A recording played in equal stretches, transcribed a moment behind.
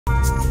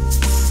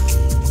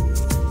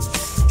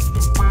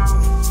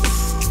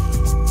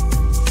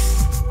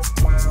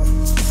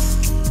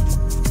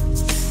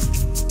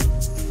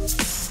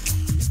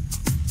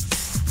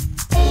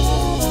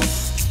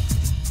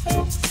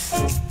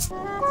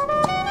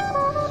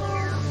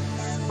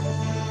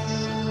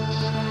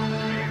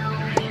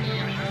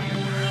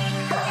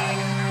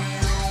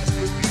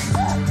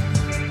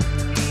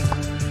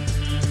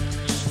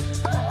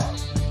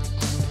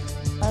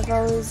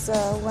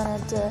always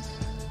wanted to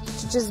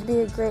just be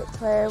a great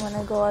player.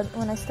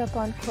 When I step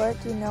on court,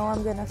 you know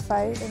I'm gonna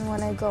fight, and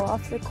when I go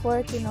off the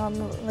court, you know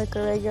I'm like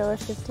a regular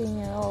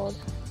 15-year-old.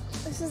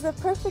 This is the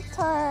perfect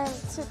time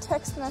to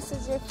text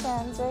message your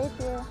friends right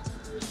here.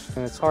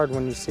 And it's hard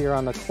when you see her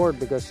on the court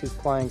because she's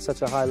playing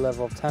such a high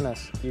level of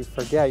tennis. You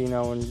forget, you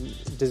know, when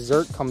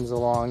dessert comes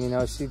along, you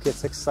know, she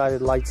gets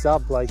excited, lights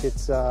up like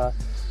it's,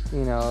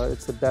 you know,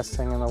 it's the best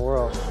thing in the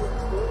world. Is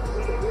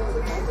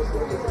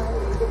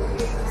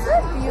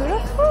that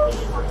beautiful?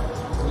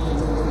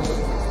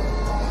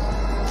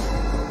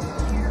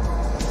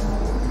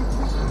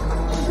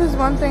 This is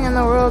one thing in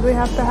the world we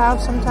have to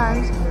have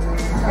sometimes.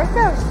 I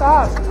can't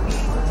stop.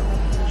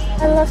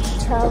 I love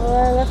to travel.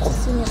 I love to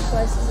see new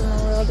places in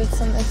the world. It's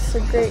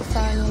a great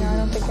fun, you know. I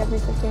don't think every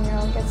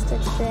 15-year-old gets to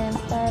experience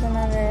that, and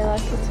I'm very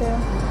lucky too.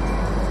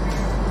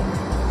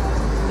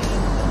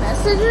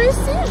 Message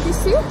received, you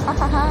see?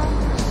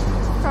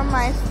 From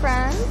my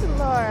friend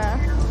Laura.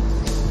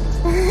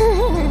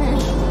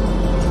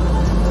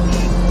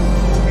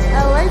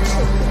 LA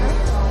chicken.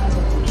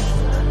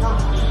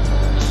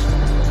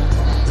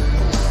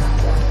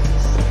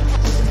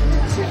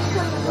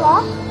 Chicken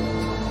block?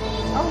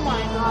 Oh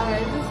my god,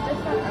 is this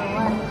different or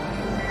what?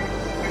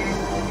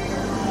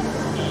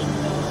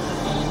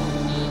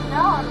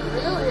 Now I'm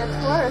really a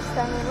tourist, I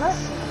mean, look.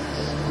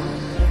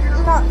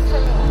 Not for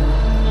me.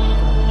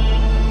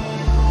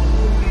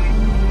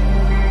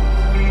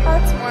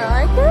 That's more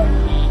like it.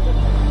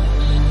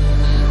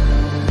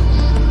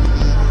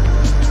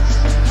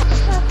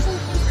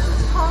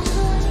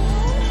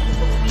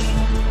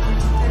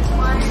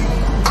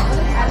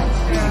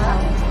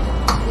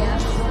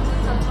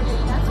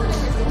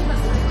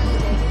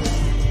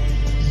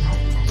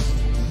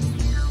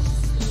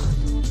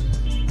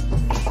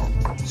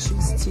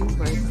 She's still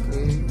like a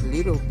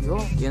little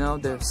girl. You know,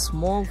 the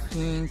small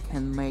thing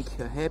can make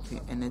her happy,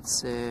 and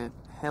it's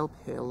help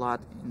her a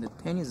lot in the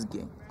tennis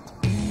game.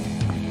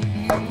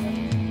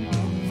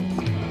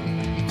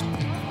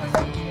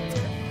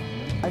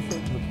 I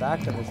think the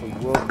backhand is a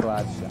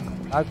world-class shot.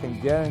 I can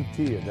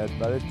guarantee you that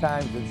by the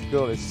time this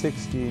girl is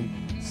 16,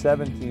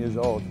 17 years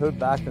old, her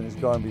backhand is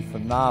going to be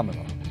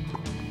phenomenal.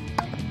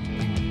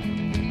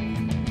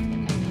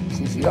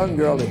 She's a young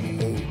girl in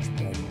age,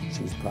 but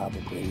she's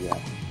probably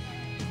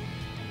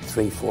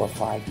 3, 4,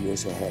 5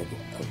 years ahead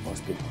of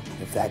most people.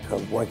 In fact, her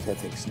work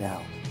ethics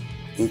now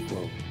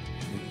equal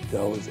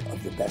those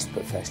of the best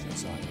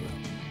professionals on the road.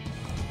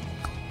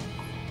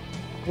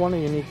 One of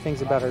the unique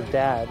things about her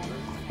dad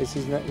is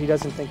he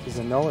doesn't think he's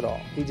a know-it-all.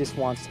 He just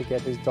wants to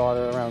get his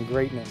daughter around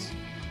greatness,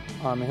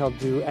 and he'll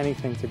do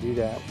anything to do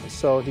that.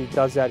 So he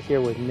does that here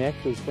with Nick,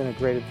 who's been a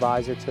great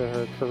advisor to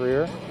her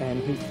career,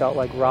 and he felt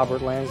like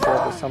Robert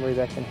Lansdale was somebody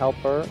that can help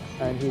her,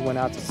 and he went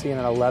out to see him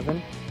at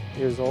 11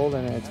 years old,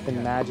 and it's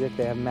been magic.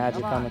 They have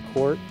magic on the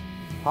court.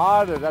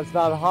 Harder, that's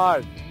not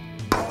hard.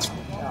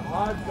 Yeah,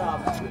 hard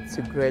job. It's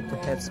great to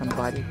have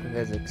somebody who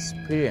has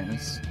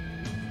experience.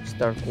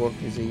 Start work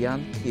with the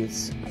young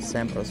kids.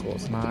 Sampras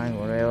was 9,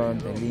 whatever.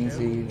 The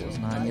Lindsay was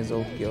 9 years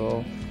old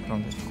girl.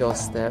 From the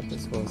first step,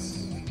 it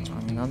was, I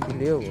mean,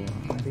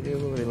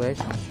 unbelievable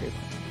relationship.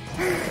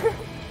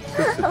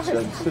 Such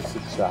a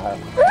child.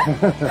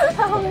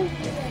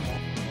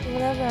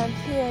 Whenever I'm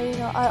here, you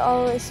know, I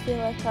always feel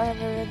like I have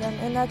a rhythm,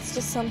 and that's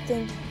just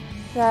something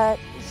that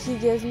he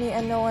gives me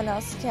and no one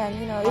else can.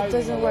 You know, it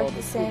doesn't work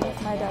the same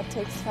if my dad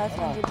takes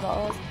 500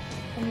 balls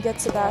and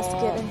gets a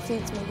basket and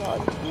feeds me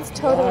balls. It's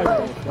totally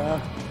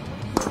different.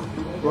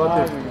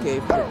 Robert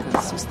gave her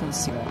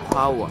consistency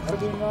power,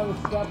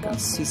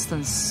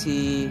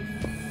 consistency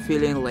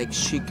feeling like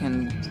she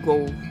can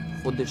go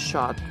for the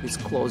shot with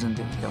closing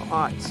her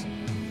eyes.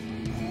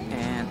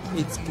 And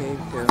it gave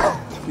her a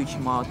huge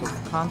amount of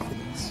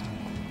confidence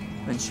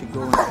when she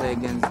go and play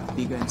against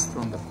bigger and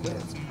stronger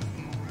players.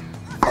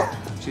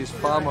 She's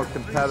far more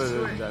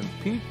competitive than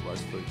Pete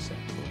was, for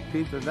example.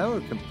 Pete was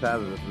never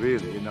competitive,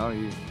 really, you know,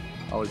 he's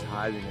always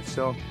hiding it.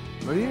 So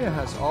Maria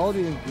has all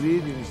the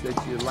ingredients that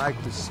you like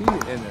to see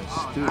in a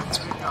student.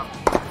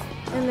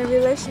 And the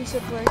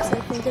relationship works,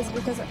 I think, is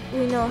because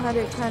we know how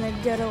to kind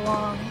of get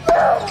along.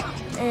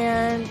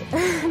 And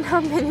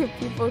not many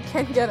people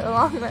can get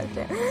along like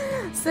that.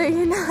 So,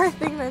 you know, I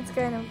think that's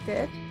kind of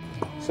good.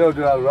 So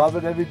do I rub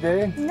it every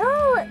day?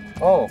 No!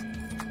 Oh,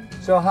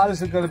 so how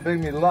is it going to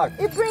bring me luck?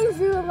 It brings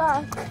you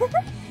luck.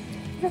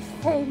 The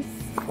face.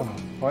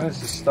 When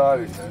is it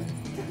starting, man?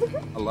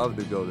 I love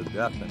to go to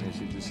death. I mean,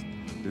 she just,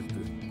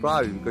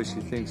 probably because she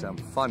thinks I'm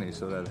funny,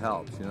 so that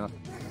helps, you know.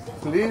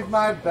 Leave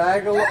my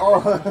bag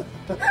alone.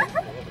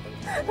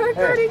 Who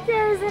thought he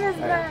carries in his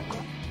bag?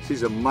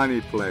 She's a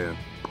money player.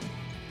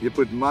 You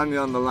put money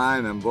on the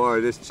line and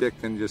boy, this chick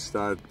can just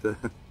start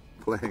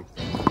playing.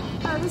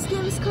 Oh, this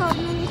game is called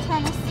mini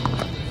tennis.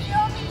 You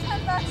owe me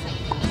 $10.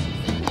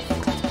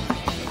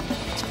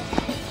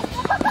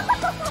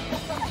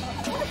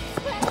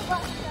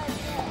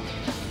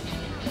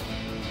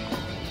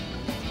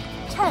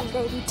 10,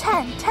 baby,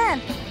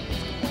 10.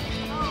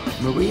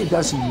 Maria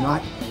does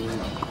not need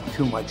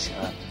too much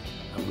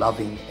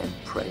loving and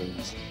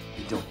praise.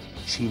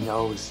 She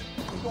knows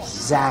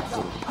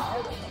exactly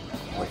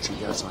what she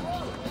does on it.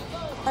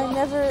 I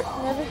never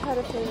had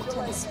a favorite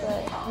tennis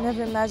player. I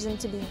never imagined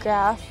to be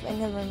Graf. I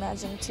never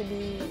imagined to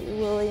be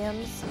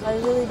Williams. I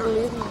really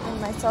believed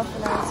in myself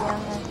when I was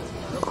younger.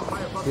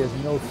 She has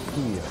no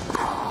fear.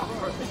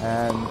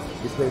 And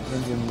she played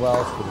Indian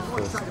Wells for the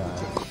first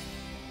time.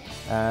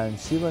 And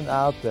she went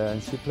out there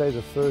and she played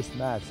the first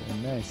match,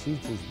 and man, she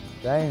just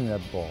banged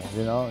that ball,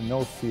 you know,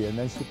 no fear. And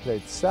then she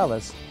played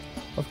Celis.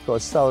 Of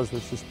course, Celis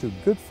was just too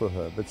good for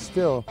her, but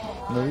still,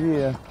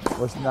 Maria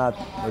was not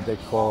what they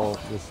call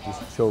just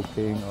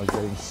choking or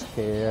getting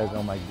scared.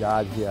 Oh my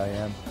God, here I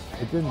am.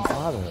 It didn't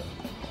bother her.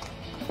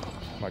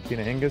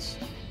 Martina Hingis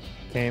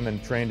came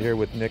and trained here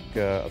with Nick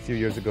a few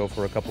years ago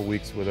for a couple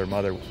weeks with her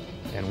mother.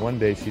 And one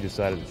day she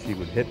decided that she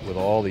would hit with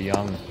all the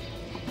young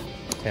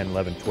 10,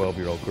 11,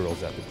 12-year-old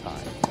girls at the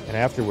time. And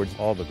afterwards,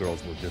 all the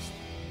girls were just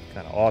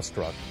kind of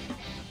awestruck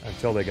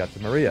until they got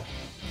to Maria.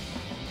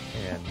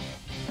 And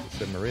she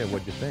said, Maria,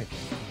 what'd you think?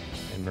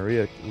 And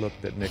Maria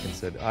looked at Nick and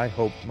said, I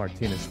hope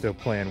Martina's still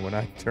playing when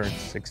I turn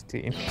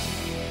 16. Here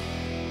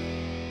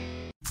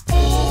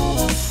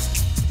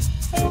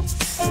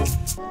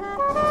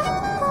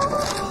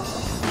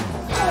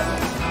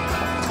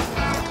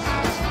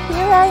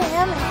I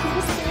am in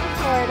Key City,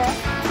 Florida,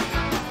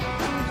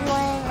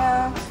 enjoying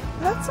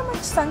not so much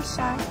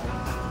sunshine,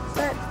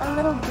 but a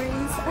little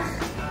breeze.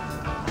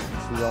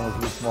 She almost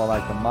looks more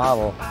like a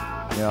model,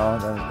 you know,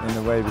 in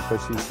a way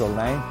because she's so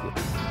lanky.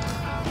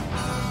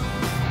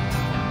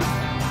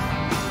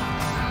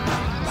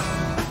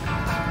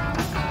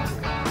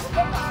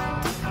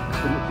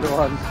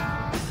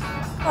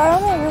 I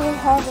only really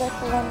have like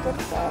one good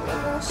friend in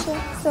Russia,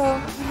 so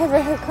whenever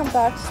I come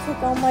back, she's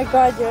like, oh my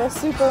God, you're a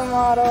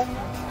supermodel.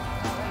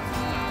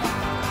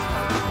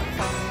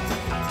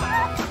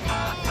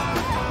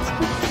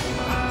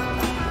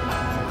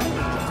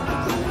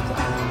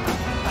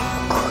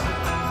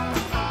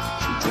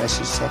 She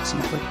dresses sexy,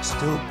 but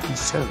still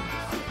conservative.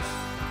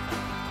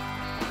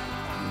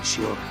 I mean,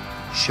 she'll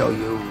show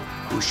you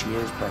who she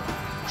is, but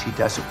she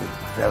does it with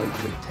very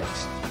good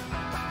taste.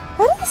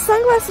 How do the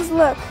sunglasses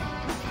look?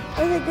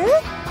 Are they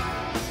good?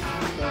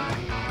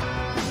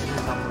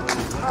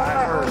 I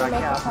heard, I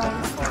can't.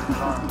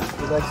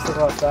 Did I still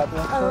have that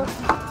one?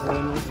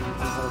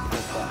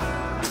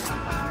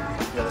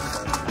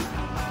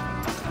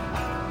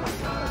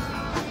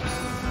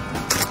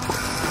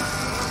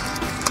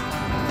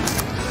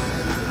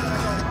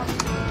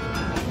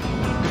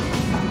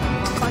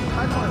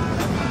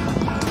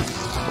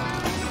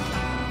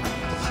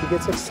 She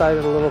gets excited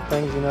at little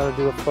things, you know, to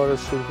do a photo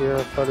shoot here,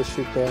 a photo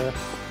shoot there.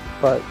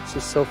 But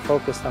she's so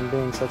focused on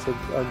being such a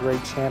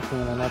great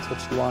champion, and that's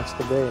what she wants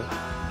to be.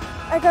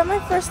 I got my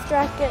first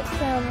racket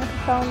from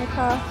Hopman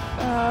Cup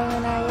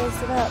when I was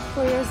about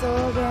 4 years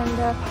old,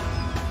 and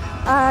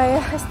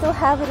I still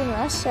have it in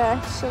Russia,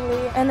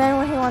 actually. And then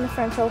when he won the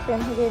French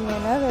Open, he gave me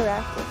another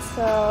racket,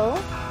 so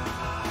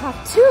I have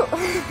two.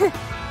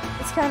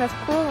 It's kind of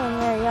cool when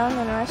you're young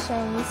in Russia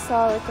and you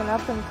saw like an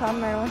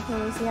up-and-comer when he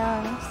was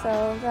young,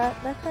 so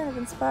that kind of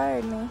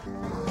inspired me.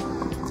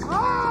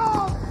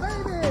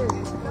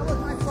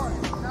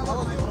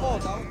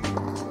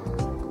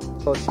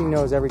 So she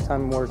knows every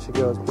time where she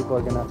goes, people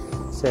are going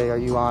to say, are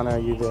you Anna, are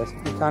you this?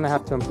 You kind of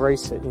have to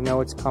embrace it. You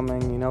know it's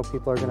coming. You know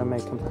people are going to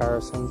make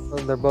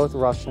comparisons. They're both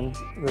Russian.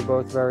 They're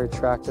both very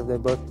attractive. They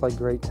both play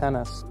great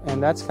tennis.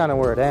 And that's kind of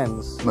where it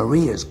ends.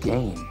 Maria's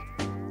game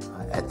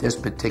at this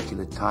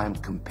particular time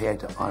compared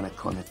to Anna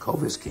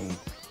Kournikovas' game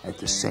at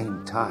the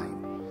same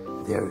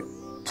time, they're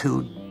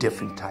two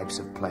different types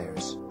of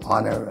players.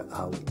 Anna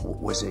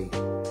was a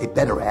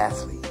better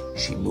athlete.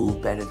 She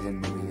moved better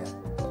than Maria.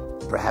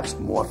 Perhaps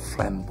more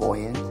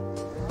flamboyant,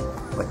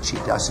 but she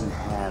doesn't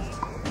have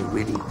the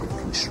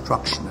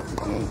construction of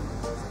the game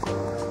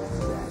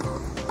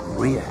that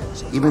Maria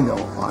has. Even though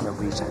Anna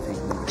reads, I think,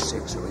 number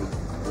 6 or 8 in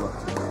the world,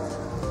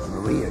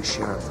 Maria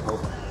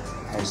Sharapova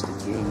has the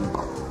game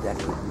that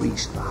could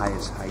reach the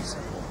highest heights of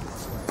all.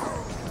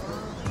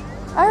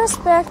 I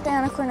respect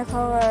Anna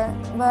Kournikova,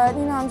 but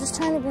you know, I'm just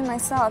trying to be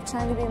myself,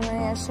 trying to be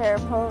Maria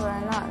Sharapova,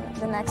 and not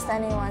the next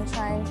anyone.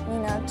 Trying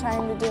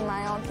to do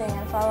my own thing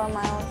and follow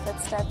my own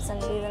footsteps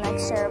and be the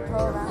next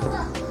Sharapova.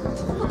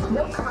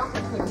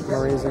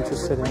 Maria's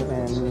interested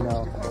in you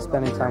know,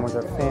 spending time with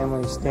her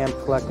family, stamp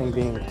collecting,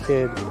 being a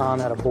kid.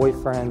 Anna had a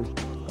boyfriend,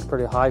 a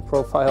pretty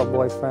high-profile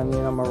boyfriend.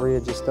 You know,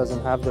 Maria just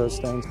doesn't have those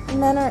things.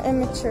 Men are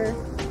immature.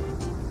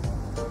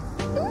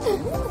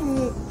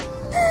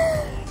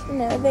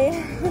 No,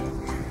 they.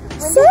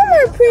 Some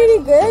are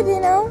pretty good,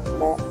 you know,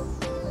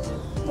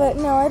 but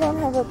no, I don't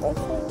have a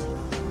boyfriend.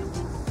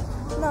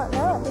 Not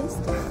now, at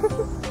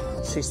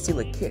least. She's still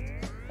a kid,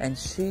 and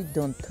she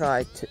don't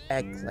try to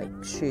act like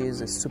she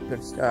is a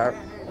superstar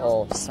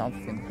or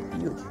something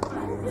huge.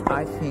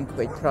 I think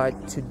we try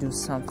to do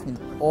something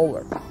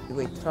over.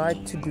 We try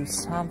to do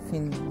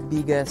something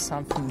bigger,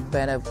 something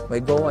better. We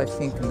go, I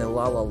think, in the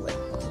la-la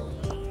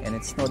land, and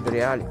it's not the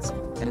reality,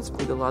 and it's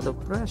put a lot of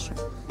pressure.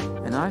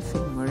 And I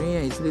think Maria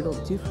is a little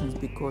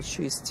different because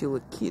she is still a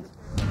kid.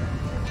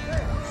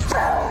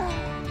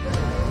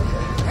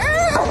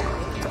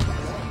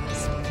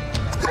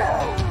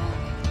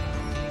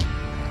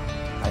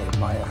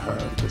 her.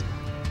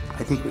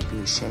 I think it would be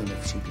a shame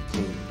if she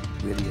became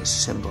really a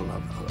symbol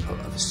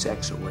of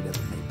sex or whatever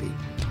it may be.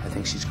 I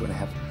think she's going to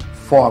have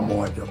far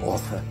more to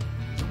offer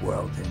the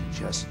world than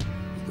just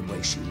the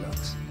way she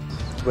looks.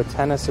 But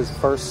tennis is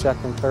first,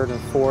 second, third, and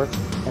fourth,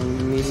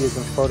 and medias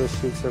and photo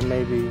shoots are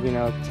maybe,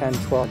 10,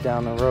 12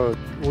 down the road.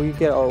 We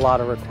get a lot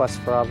of requests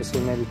for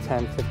obviously maybe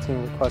 10,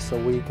 15 requests a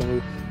week, and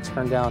we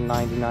turn down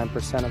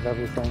 99% of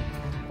everything.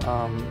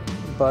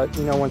 But,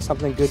 when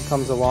something good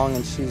comes along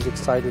and she's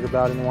excited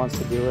about it and wants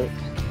to do it,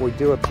 we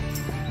do it.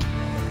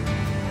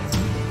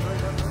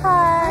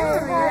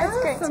 Hi, it's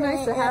great so to nice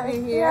meet to have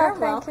you here. Yeah,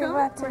 Welcome. thank you.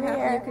 Glad to We're be happy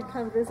here. you could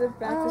come visit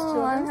Baptist I'm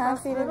Children's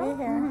happy to Hospital.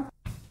 be here.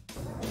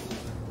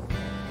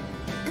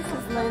 This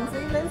is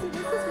Lindsay. Lindsay,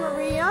 this is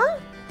Maria.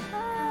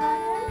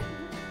 Hi.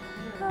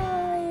 How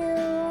are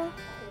you?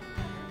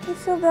 You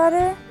feel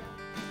better?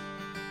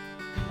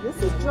 This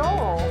is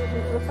Joel. He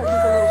looks like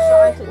he's a little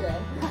shy today.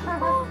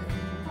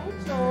 Hi,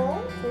 Joel.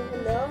 Say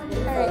hello.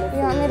 Alright, you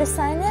want me to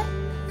sign it?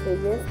 Say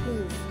yes,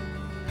 please.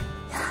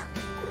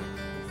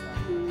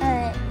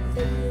 Alright.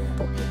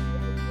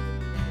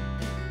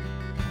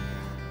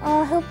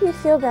 Oh, I hope you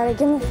feel better.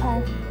 Give me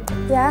 5.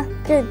 Yeah?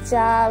 Good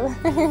job.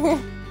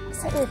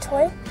 Is that your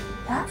toy?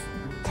 Yeah?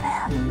 Can I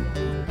have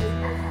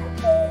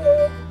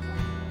it?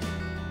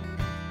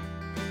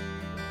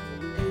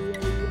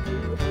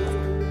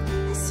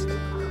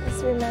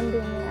 Just remember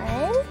me,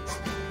 alright?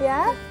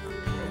 Yeah?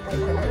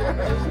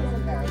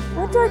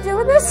 What do I do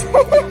with this?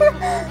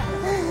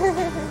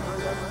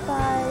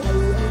 Bye.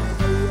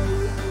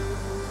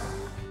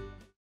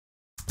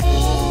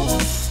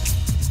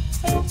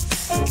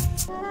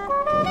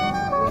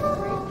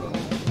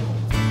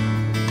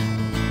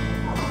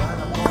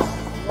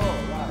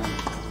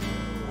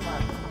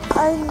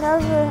 I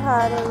never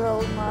had a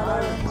role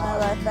model in my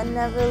life. I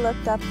never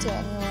looked up to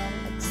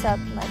anyone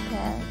except my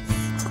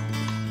parents.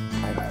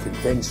 I'm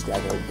convinced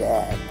that her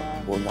dad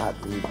will not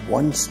leave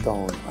one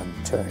stone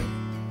unturned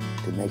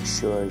to make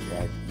sure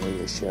that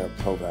Maria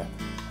Sharapova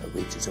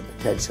reaches her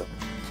potential.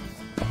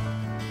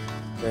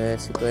 The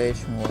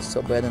situation was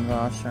so bad in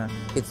Russia.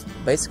 It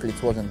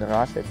wasn't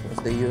Russia, it was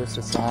the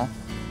USSR.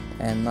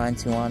 And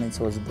 91 it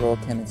was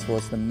broken, it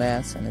was the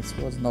mess, and it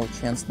was no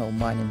chance, no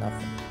money,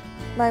 nothing.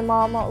 My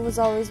mom was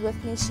always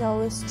with me. She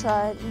always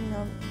tried,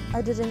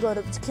 I didn't go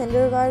to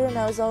kindergarten.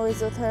 I was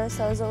always with her,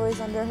 so I was always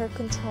under her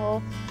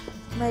control.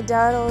 My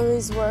dad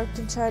always worked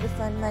and tried to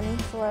find money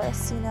for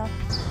us,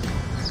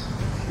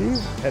 She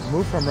had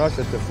moved from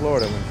Russia to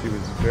Florida when she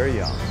was very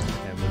young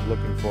and was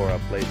looking for a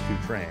place to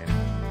train.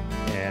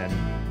 And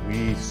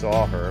we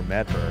saw her,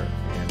 met her,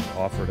 and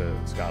offered a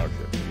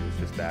scholarship. She was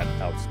just that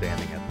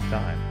outstanding at the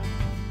time.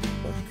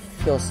 The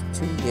first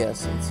 2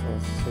 years it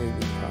was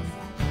really tough.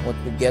 What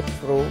we get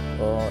through,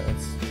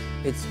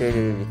 it's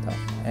really tough.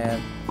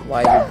 And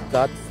why we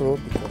got through?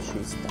 Because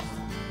she's tough.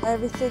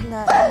 Everything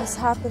that has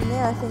happened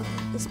there, I think,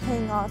 is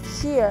paying off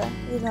here,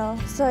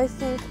 So I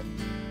think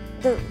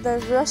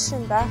the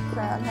Russian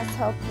background has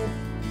helped me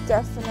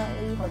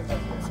definitely.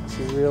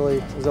 She really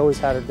has always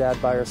had her dad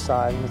by her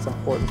side, and it's an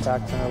important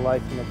factor in her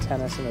life in the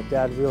tennis, and the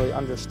dad really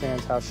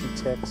understands how she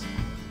ticks.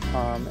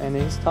 And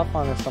he's tough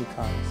on her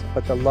sometimes,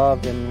 but the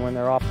love and when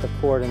they're off the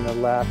court and they're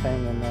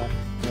laughing and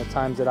the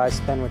times that I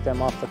spend with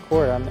them off the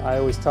court, I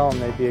always tell them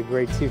they'd be a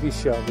great TV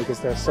show because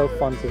they're so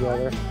fun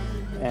together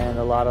and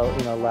a lot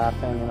of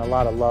laughing and a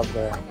lot of love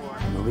there.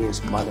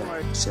 Maria's mother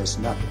says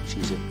nothing.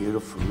 She's a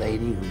beautiful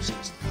lady who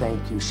says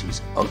thank you.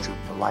 She's ultra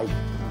polite.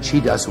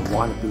 She doesn't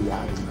want to be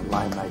out in the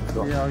limelight at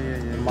all.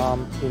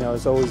 Mom,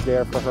 is always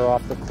there for her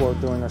off the court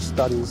during her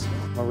studies.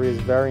 Maria's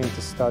very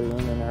into studying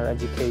and her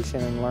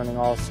education and learning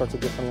all sorts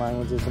of different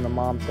languages, and the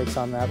mom takes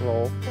on that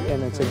role.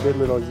 And it's a good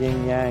little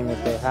yin-yang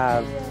that they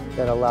have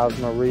that allows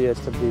Maria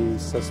to be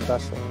so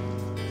special.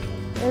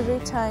 Every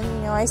time,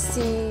 I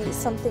see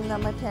something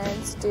that my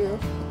parents do,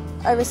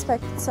 I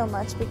respect it so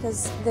much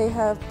because they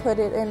have put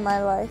it in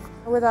my life.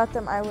 Without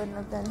them, I wouldn't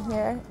have been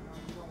here.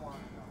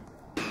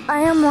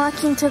 I am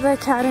walking to the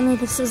academy.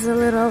 This is a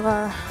little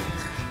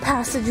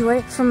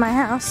passageway from my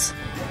house.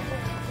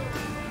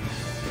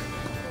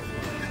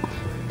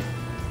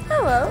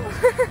 Hello.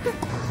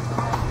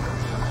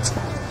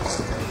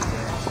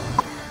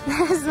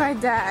 There's my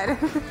dad.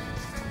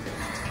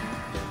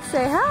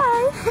 Say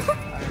hi.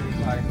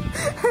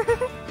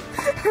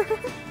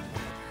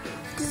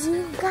 Cause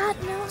you got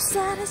no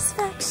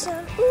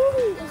satisfaction.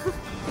 Ooh.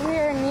 We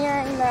are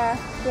nearing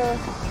the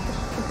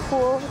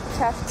pool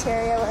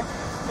cafeteria where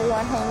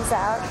everyone hangs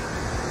out.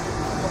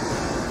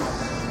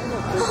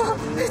 Oh,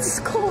 it's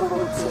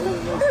cold.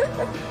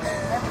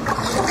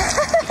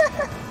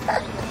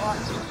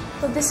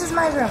 But this is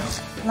my room.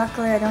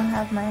 Luckily I don't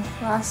have my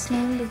last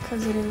name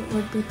because it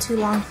would be too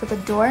long for the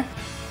door.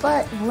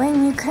 But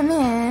when you come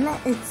in,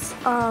 it's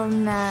all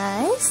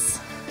nice.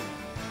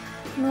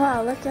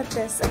 Wow, look at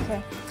this.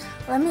 Okay,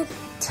 let me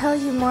tell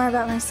you more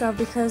about myself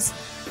because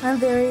I'm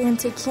very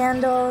into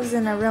candles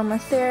and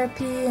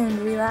aromatherapy and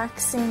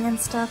relaxing and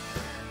stuff.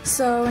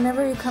 So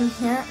whenever you come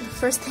here, the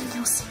first thing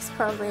you'll see is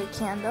probably a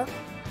candle.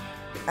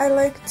 I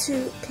like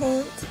to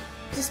paint.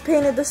 Just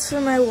painted this for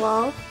my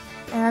wall.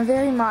 And I'm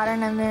very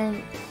modern. I'm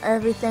very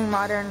everything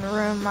modern,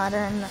 room,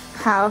 modern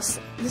house.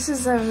 This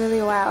is a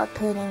really wild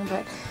painting,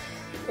 but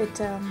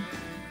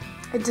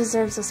it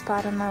deserves a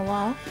spot on my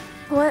wall.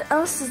 What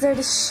else is there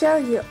to show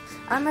you?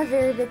 I'm a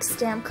very big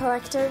stamp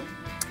collector,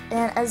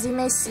 and as you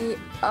may see,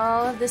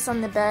 all of this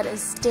on the bed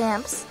is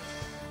stamps.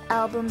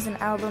 Albums and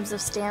albums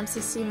of stamps.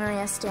 You see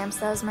Maria stamps,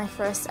 that was my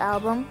first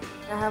album.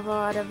 I have a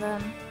lot of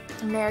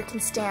American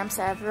stamps,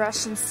 I have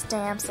Russian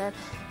stamps, I have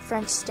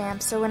French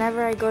stamps. So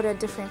whenever I go to a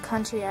different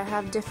country, I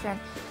have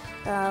different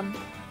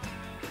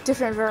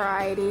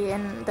variety,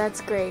 and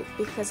that's great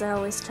because I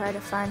always try to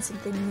find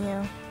something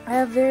new. I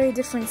have very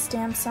different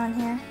stamps on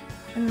here,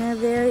 and they're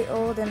very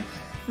old, and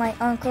my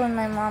uncle and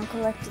my mom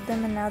collected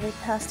them, and now they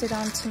passed it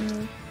on to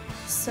me.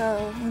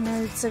 So, you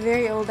know, it's a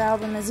very old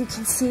album, as you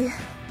can see.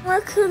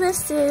 Look who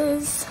this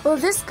is. Well,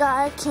 this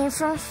guy came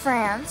from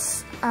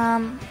France.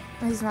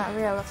 He's not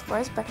real, of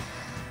course, but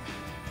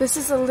this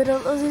is a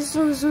little, oh, he's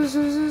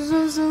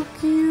so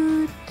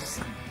cute.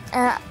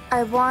 And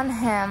I won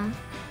him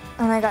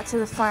when I got to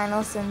the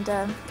finals, and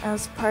I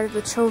was part of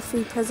the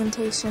trophy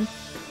presentation.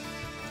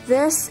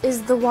 This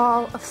is the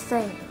Wall of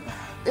Fame.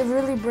 It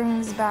really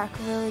brings back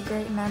really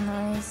great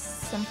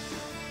memories. And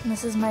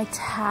this is my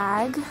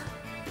tag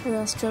for the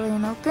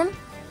Australian Open.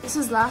 This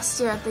was last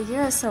year at the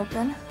US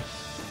Open.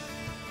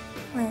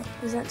 Wait,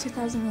 was that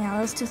 2000? Yeah,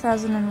 that was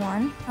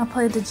 2001. I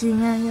played the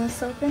Junior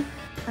US Open.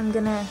 I'm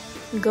gonna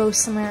go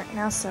somewhere right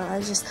now, so I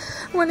just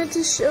wanted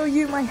to show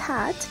you my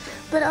hat.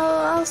 But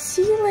I'll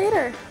see you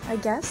later, I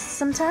guess,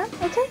 sometime.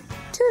 Okay?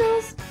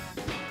 Toodles!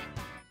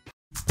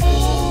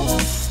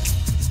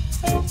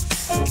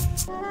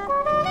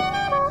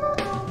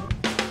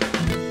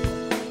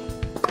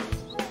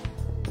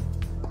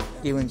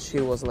 Even she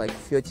was like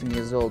 13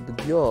 years old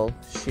girl,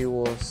 she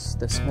was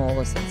the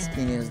smallest and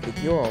skinniest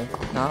girl.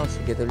 Now she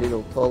get a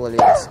little taller, a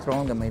little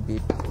stronger,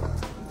 maybe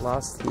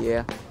last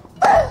year.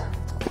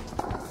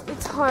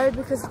 It's hard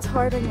because it's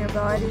hard on your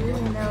body,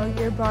 you know,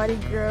 your body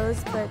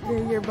grows, but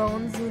your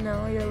bones, you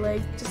know, your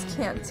legs just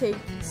can't take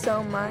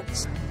so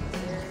much.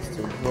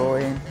 Still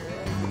growing,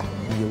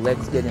 and your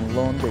legs getting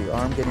longer, your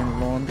arm getting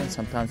longer,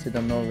 sometimes you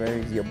don't know where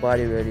is your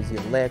body, where is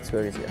your legs,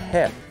 where is your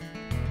head.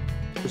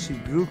 She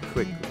grew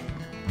quickly.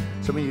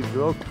 So when you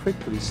grow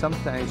quickly,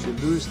 sometimes you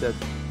lose that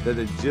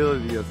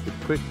agility of the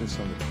quickness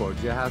on the court.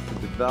 You have to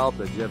develop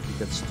that. You have to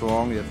get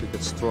strong. You have to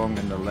get strong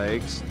in the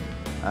legs.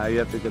 You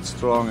have to get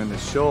strong in the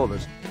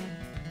shoulders.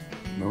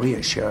 Maria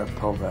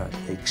Sharapova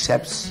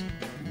accepts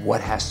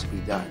what has to be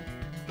done.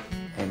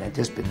 And at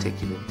this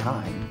particular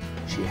time,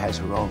 she has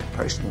her own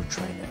personal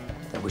trainer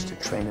that was the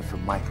trainer for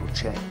Michael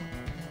Chen.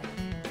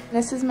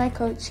 This is my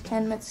coach,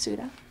 Ken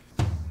Matsuda.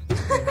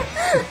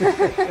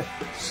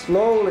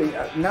 Slowly,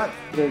 not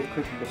very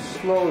quickly, but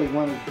slowly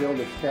want to build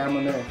her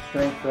stamina and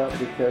strength up,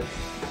 because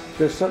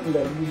there's something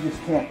that you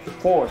just can't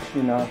force,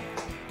 you know.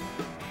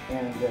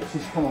 And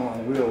she's coming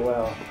along real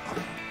well.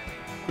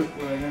 Quick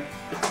learner,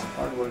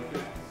 hard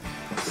worker.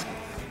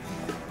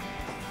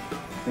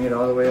 Bring it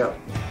all the way up.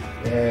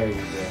 There you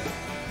go.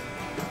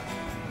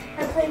 I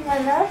played my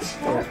match,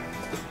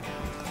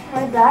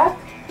 my back,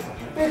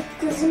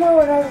 because you know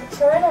when I'm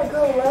trying to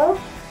go low,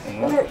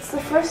 and it's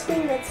the first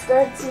thing that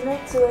starts, you know,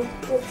 to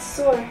like get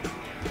sore. So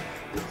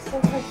I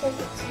think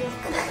it's good.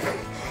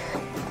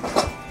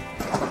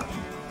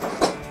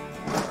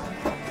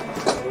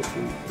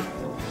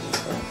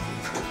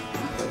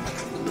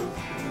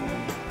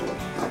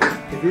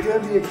 If you're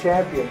going to be a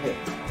champion,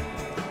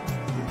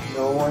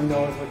 no one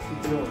knows what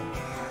you're doing.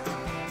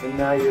 And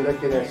now you're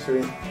looking at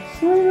Serena.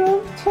 Serena,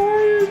 I'm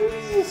tired.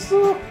 This is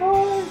so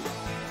hard.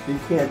 You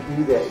can't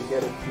do that. You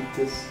got to keep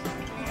this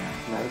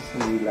nice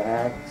and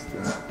relaxed,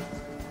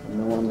 and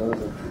no one knows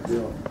what you're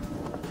doing.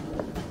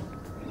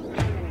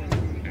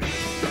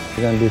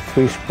 We're going to do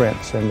 3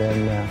 sprints, and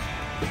then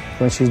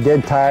when she's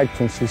dead tired,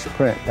 can she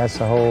sprint? That's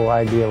the whole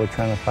idea we're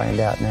trying to find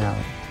out now.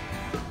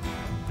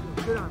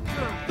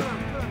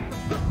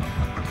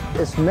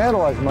 It's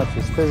mental as much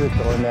as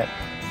physical, in that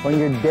when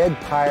you're dead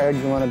tired,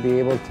 you want to be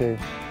able to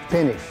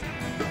finish.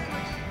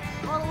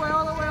 All the way,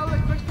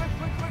 quick.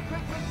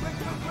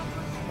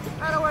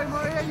 Right away,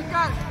 Maria, you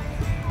got it.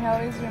 It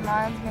always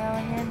reminds me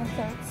when you're in the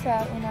third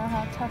set, you know,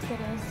 how tough it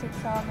is to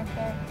excel in the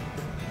third.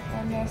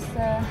 And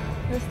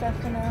this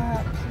definitely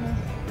helps me.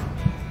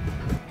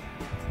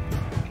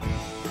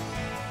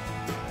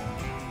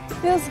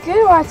 Feels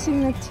good watching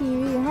the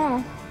TV,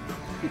 huh?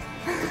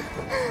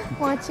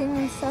 Watching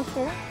me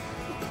suffer.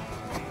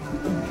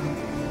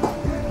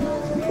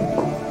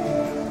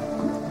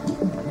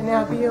 And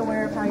now be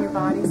aware of how your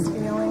body's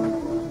feeling.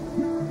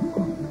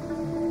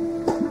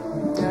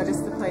 Notice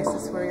the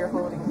places where you're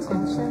holding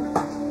tension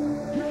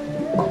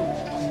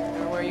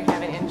or where you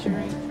have an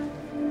injury.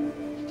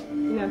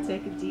 Now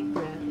take a deep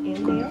breath.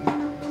 Inhale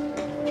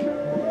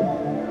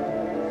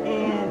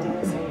and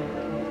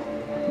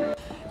exhale.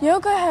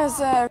 Yoga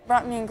has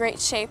brought me in great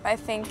shape. I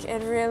think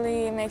it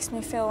really makes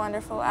me feel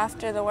wonderful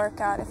after the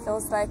workout. It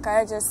feels like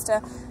I just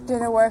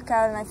did a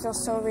workout and I feel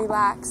so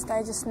relaxed.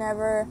 I just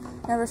never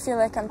feel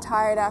like I'm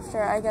tired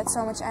after. I get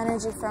so much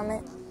energy from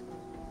it.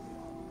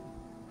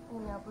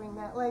 bring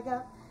that leg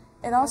up.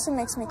 It also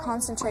makes me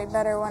concentrate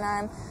better when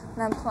I'm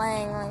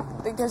playing.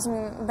 Like, it gives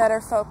me better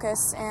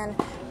focus, and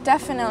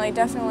definitely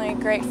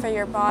great for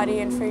your body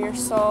and for your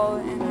soul.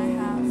 And I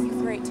have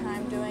a great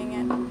time doing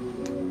it.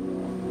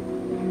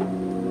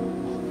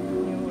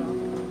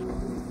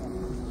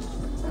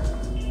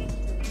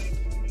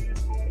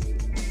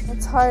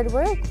 It's hard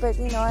work, but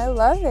I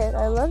love it.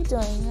 I love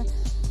doing it.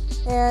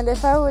 And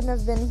if I wouldn't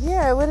have been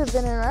here, I would have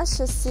been in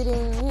Russia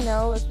sitting,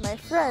 with my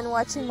friend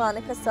watching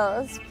Monica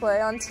Seles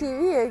play on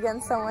TV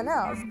against someone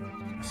else.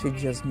 She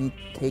just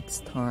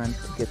takes time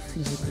to get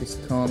physically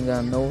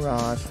stronger, no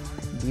rush,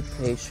 be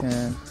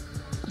patient,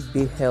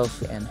 be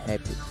healthy and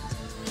happy.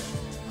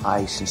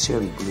 I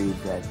sincerely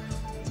believe that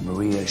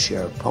Maria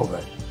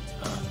Sharapova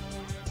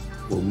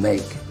will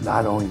make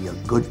not only a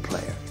good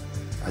player,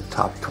 a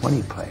top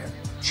 20 player,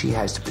 she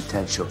has the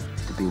potential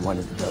to be one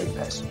of the very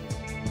best.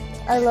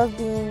 I love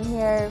being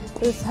here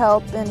with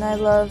help, and I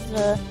love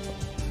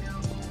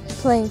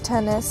playing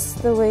tennis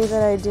the way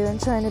that I do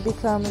and trying to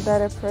become a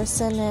better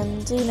person,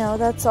 and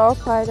that's all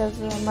part of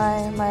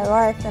my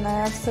life, and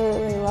I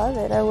absolutely love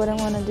it. I wouldn't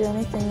want to do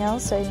anything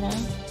else right now.